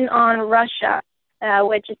question on Russia,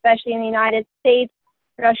 which, especially in the United States,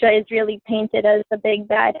 Russia is really painted as the big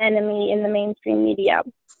bad enemy in the mainstream media.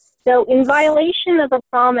 So in violation of a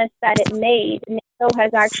promise that it made, NATO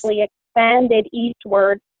has actually expanded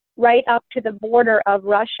eastward right up to the border of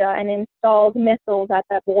Russia and installed missiles at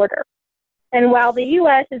that border. And while the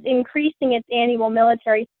U.S. is increasing its annual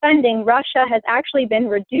military spending, Russia has actually been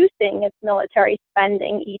reducing its military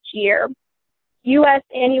spending each year. U.S.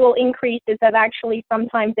 annual increases have actually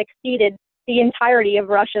sometimes exceeded the entirety of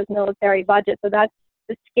Russia's military budget. So that's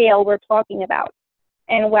the scale we're talking about.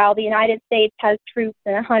 And while the United States has troops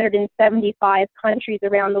in 175 countries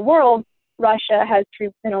around the world, Russia has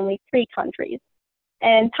troops in only 3 countries.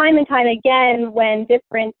 And time again, when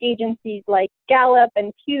different agencies like Gallup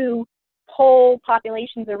and Pew poll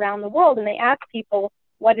populations around the world, and they ask people,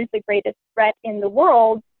 what is the greatest threat in the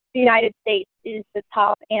world? The United States is the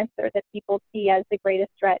top answer that people see as the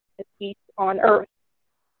greatest threat to peace on Earth.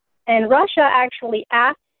 And Russia actually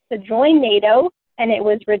asked to join NATO, and it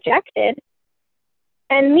was rejected.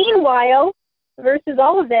 And meanwhile, versus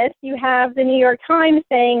all of this, you have the New York Times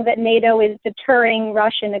saying that NATO is deterring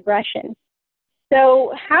Russian aggression.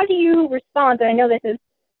 So how do you respond? And I know this is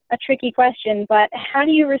a tricky question, but how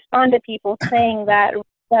do you respond to people saying that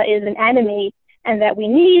Russia is an enemy and that we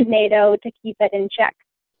need NATO to keep it in check?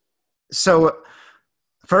 So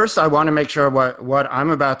first, I want to make sure what I'm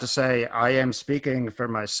about to say, I am speaking for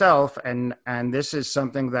myself, and this is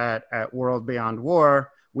something that at World Beyond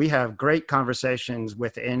War, we have great conversations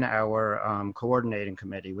within our coordinating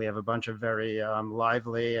committee. We have a bunch of very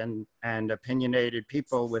lively and opinionated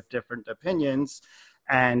people with different opinions.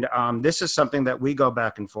 And this is something that we go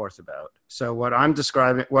back and forth about. So what I'm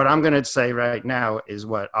going to say right now is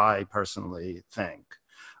what I personally think.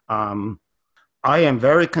 I am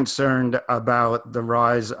very concerned about the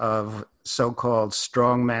rise of so-called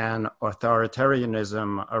strongman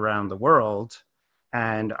authoritarianism around the world.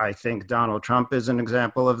 And I think Donald Trump is an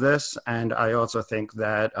example of this. And I also think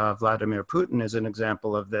that Vladimir Putin is an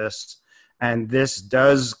example of this. And this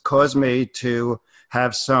does cause me to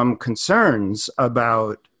have some concerns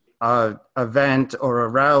about an event or a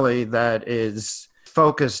rally that is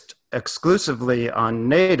focused exclusively on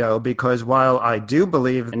NATO, because while I do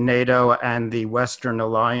believe NATO and the Western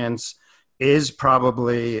alliance is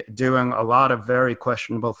probably doing a lot of very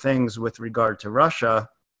questionable things with regard to Russia,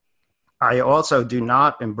 I also do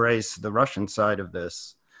not embrace the Russian side of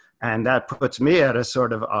this. And that puts me at a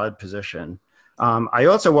sort of odd position. I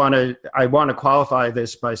also want to qualify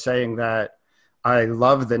this by saying that I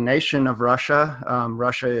love the nation of Russia.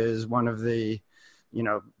 Russia is one of the,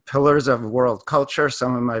 pillars of world culture.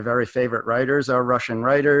 Some of my very favorite writers are Russian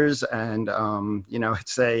writers, and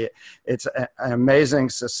it's an amazing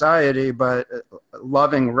society. But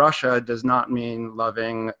loving Russia does not mean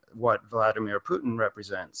loving what Vladimir Putin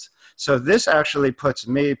represents. So this actually puts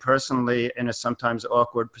me personally in a sometimes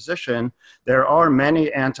awkward position. There are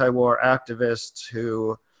many anti-war activists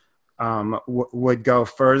who would go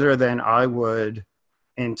further than I would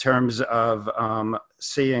in terms of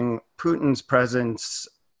seeing Putin's presence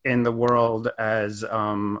in the world as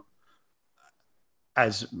I'm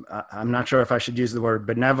not sure if I should use the word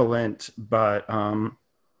benevolent, but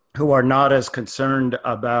who are not as concerned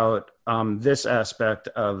about this aspect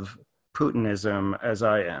of Putinism as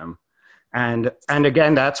I am. And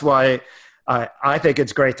again, that's why I think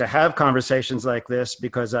it's great to have conversations like this,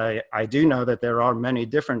 because I do know that there are many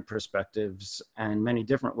different perspectives and many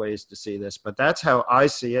different ways to see this, but that's how I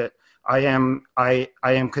see it. I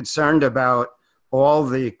am concerned about all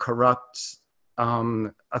the corrupt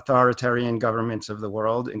authoritarian governments of the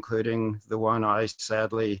world, including the one I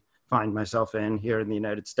sadly find myself in here in the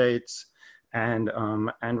United States, and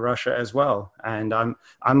Russia as well. And I'm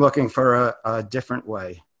looking for a different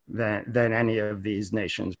way than any of these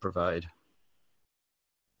nations provide.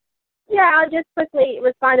 Yeah, I'll just quickly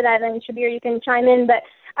respond to that, and then Shabir, you can chime in. But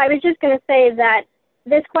I was just going to say that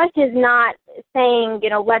this question is not saying,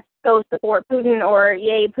 let's go support Putin or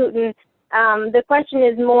yay Putin. The question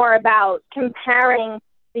is more about comparing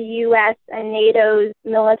the U.S. and NATO's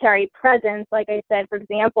military presence. Like I said, for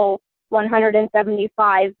example,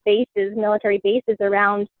 175 military bases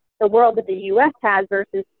around the world that the U.S. has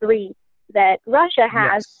versus 3 that Russia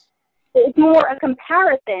has. Yes. It's more a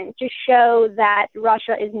comparison to show that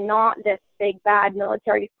Russia is not this big, bad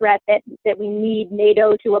military threat that we need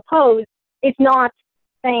NATO to oppose. It's not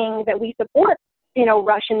saying that we support,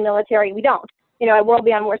 Russian military. We don't. At World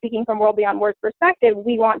Beyond War, speaking from World Beyond War's perspective,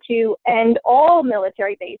 we want to end all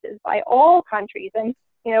military bases by all countries and,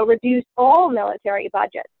 reduce all military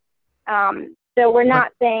budgets. So we're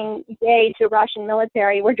not saying yay to Russian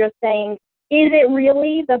military. We're just saying, is it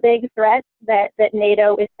really the big threat that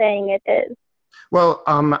NATO is saying it is? Well,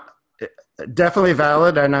 definitely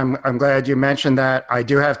valid, and I'm glad you mentioned that. I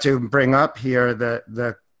do have to bring up here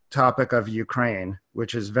the topic of Ukraine,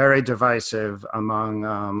 which is very divisive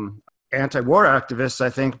among anti-war activists, I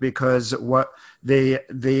think, because what the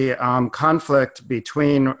conflict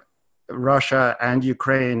between Russia and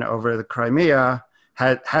Ukraine over the Crimea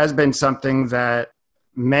has been something that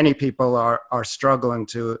many people are struggling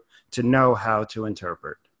to know how to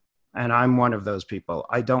interpret. And I'm one of those people.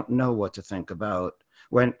 I don't know what to think about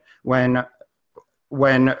when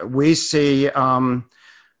we see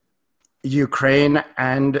Ukraine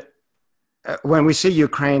and when we see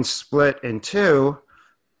Ukraine split in two,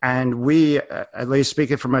 and we, at least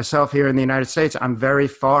speaking for myself here in the United States, I'm very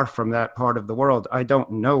far from that part of the world. I don't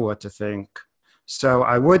know what to think. So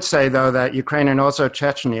I would say, though, that Ukraine and also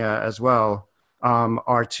Chechnya as well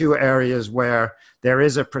are 2 areas where there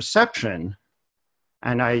is a perception,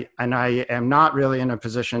 and I am not really in a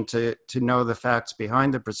position to know the facts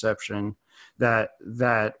behind the perception that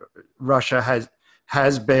Russia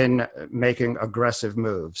has been making aggressive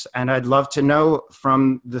moves. And I'd love to know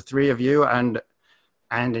from the 3 of you,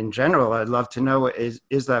 and in general, I'd love to know,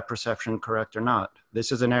 is that perception correct or not?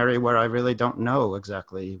 This is an area where I really don't know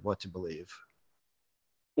exactly what to believe.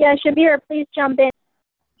 Yeah, Shabir, please jump in.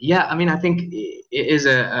 Yeah, I mean, I think it is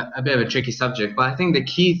a bit of a tricky subject, but I think the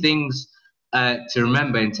key things to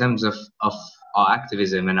remember in terms of our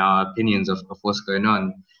activism and our opinions of what's going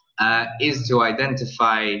on is to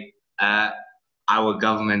identify our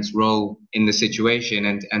government's role in the situation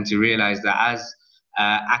and to realize that as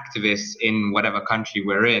activists in whatever country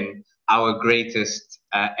we're in, our greatest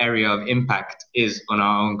area of impact is on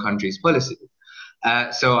our own country's policy.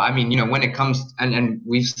 So, I mean, when it comes, and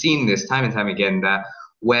we've seen this time and time again, that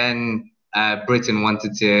when Britain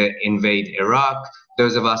wanted to invade Iraq,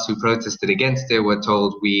 those of us who protested against it were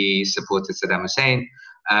told we supported Saddam Hussein.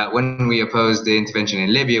 When we opposed the intervention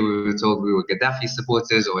in Libya, we were told we were Gaddafi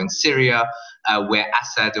supporters, or in Syria, we're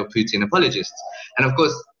Assad or Putin apologists. And of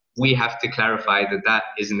course, we have to clarify that that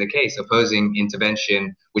isn't the case. Opposing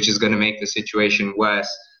intervention, which is going to make the situation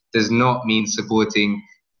worse, does not mean supporting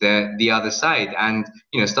the other side. And,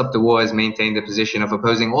 Stop the War has maintained the position of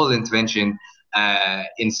opposing all intervention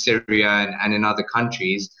in Syria and in other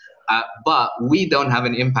countries. But we don't have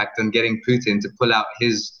an impact on getting Putin to pull out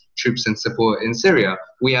his troops and support in Syria.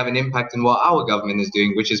 We have an impact on what our government is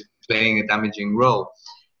doing, which is playing a damaging role.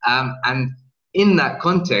 And in that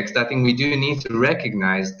context, I think we do need to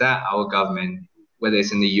recognize that our government, whether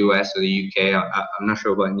it's in the US or the UK, I'm not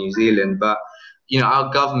sure about New Zealand, but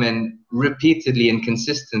our government repeatedly and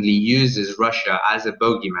consistently uses Russia as a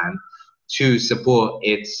bogeyman to support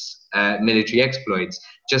its military exploits.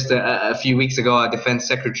 Just a few weeks ago, our defense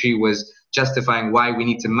secretary was justifying why we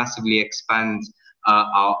need to massively expand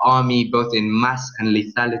our army, both in mass and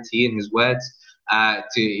lethality, in his words,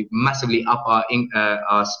 to massively up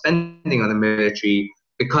our spending on the military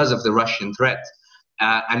because of the Russian threat.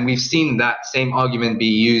 And we've seen that same argument be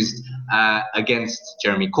used against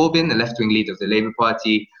Jeremy Corbyn, the left-wing leader of the Labour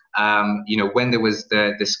Party. When there was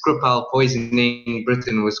the Skripal poisoning,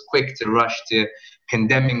 Britain was quick to rush to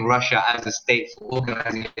condemning Russia as a state for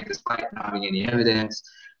organizing it despite not having any evidence,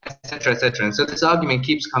 etc., etc. And so this argument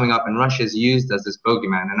keeps coming up, and Russia is used as this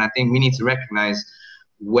bogeyman. And I think we need to recognize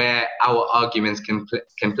where our arguments can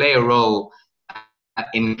play a role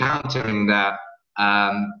in countering that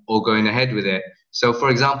or going ahead with it. So, for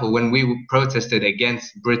example, when we protested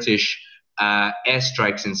against British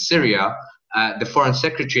airstrikes in Syria, the Foreign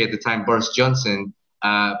Secretary at the time, Boris Johnson,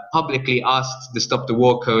 publicly asked the Stop the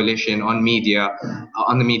War Coalition on the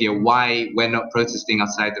media why we're not protesting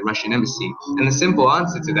outside the Russian embassy. And the simple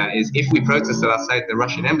answer to that is, if we protested outside the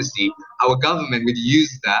Russian embassy, our government would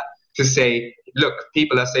use that to say, look,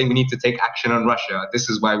 people are saying we need to take action on Russia. This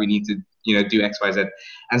is why we need to do X, Y, Z.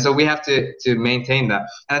 And so we have to maintain that.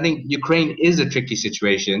 And I think Ukraine is a tricky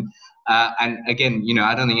situation. And again,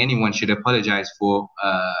 I don't think anyone should apologize for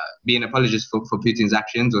be an apologist for Putin's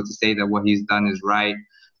actions, or to say that what he's done is right,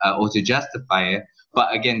 or to justify it.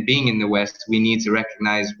 But again, being in the West, we need to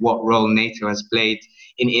recognize what role NATO has played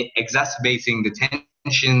in exacerbating the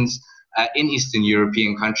tensions in Eastern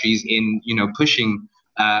European countries, in pushing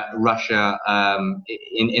Russia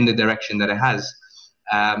in the direction that it has.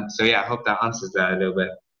 So yeah, I hope that answers that a little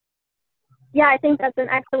bit. Yeah, I think that's an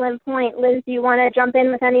excellent point. Liz, do you want to jump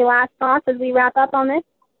in with any last thoughts as we wrap up on this?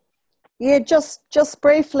 Yeah, just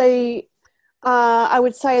briefly, I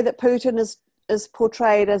would say that Putin is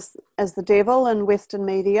portrayed as the devil in Western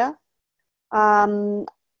media.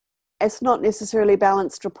 It's not necessarily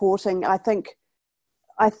balanced reporting. I think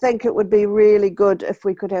it would be really good if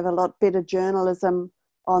we could have a lot better journalism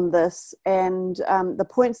on this. And the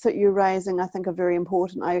points that you're raising, I think, are very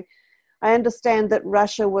important. I understand that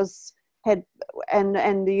Russia had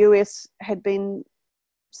the US had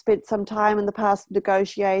spent some time in the past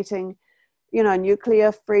negotiating, a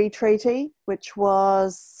nuclear-free treaty, which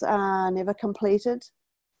was never completed.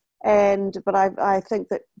 But I think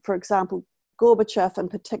that, for example, Gorbachev in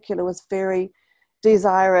particular was very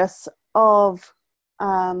desirous of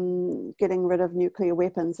getting rid of nuclear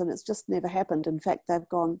weapons, and it's just never happened. In fact, they've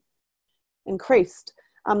increased.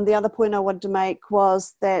 The other point I wanted to make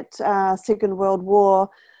was that Second World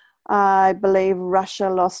War, I believe Russia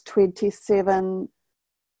lost 27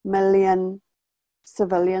 million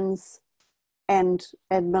civilians and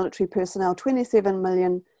military personnel. 27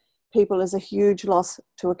 million people is a huge loss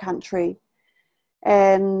to a country.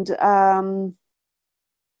 And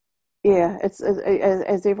it's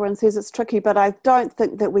as everyone says, it's tricky, but I don't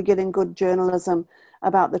think that we're getting good journalism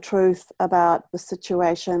about the truth about the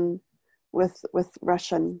situation with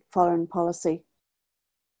Russian foreign policy.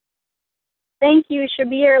 Thank you,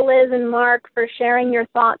 Shabir, Liz, and Mark, for sharing your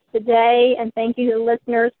thoughts today. And thank you to the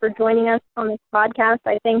listeners for joining us on this podcast.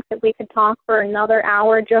 I think that we could talk for another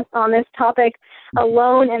hour just on this topic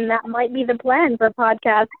alone, and that might be the plan for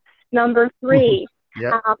podcast number 3.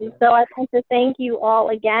 Yep. So I'd like to thank you all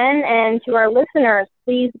again. And to our listeners,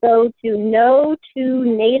 please go to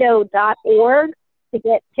no2nato.org to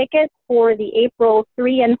get tickets for the April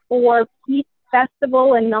 3 and 4 Peace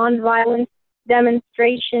Festival and Nonviolence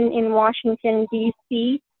demonstration in Washington,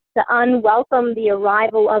 D.C. to unwelcome the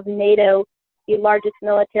arrival of NATO, the largest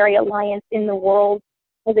military alliance in the world.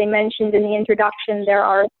 As I mentioned in the introduction, there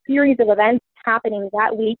are a series of events happening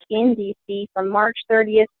that week in D.C. from March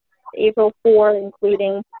 30th to April 4,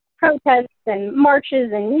 including protests and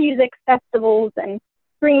marches and music festivals and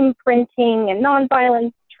screen printing and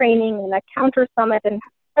nonviolence training and a counter summit and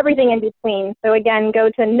everything in between. So again, go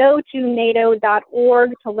to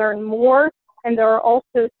no2nato.org to learn more. And there are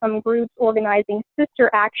also some groups organizing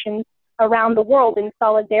sister actions around the world in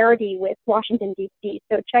solidarity with Washington, D.C.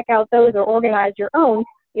 So check out those or organize your own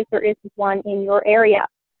if there is one in your area.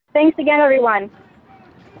 Thanks again, everyone.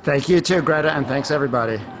 Thank you too, Greta, and thanks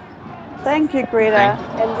everybody. Thank you, Greta.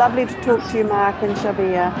 And lovely to talk to you, Mark and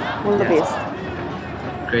Shabir. All the best.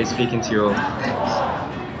 Great speaking to you all.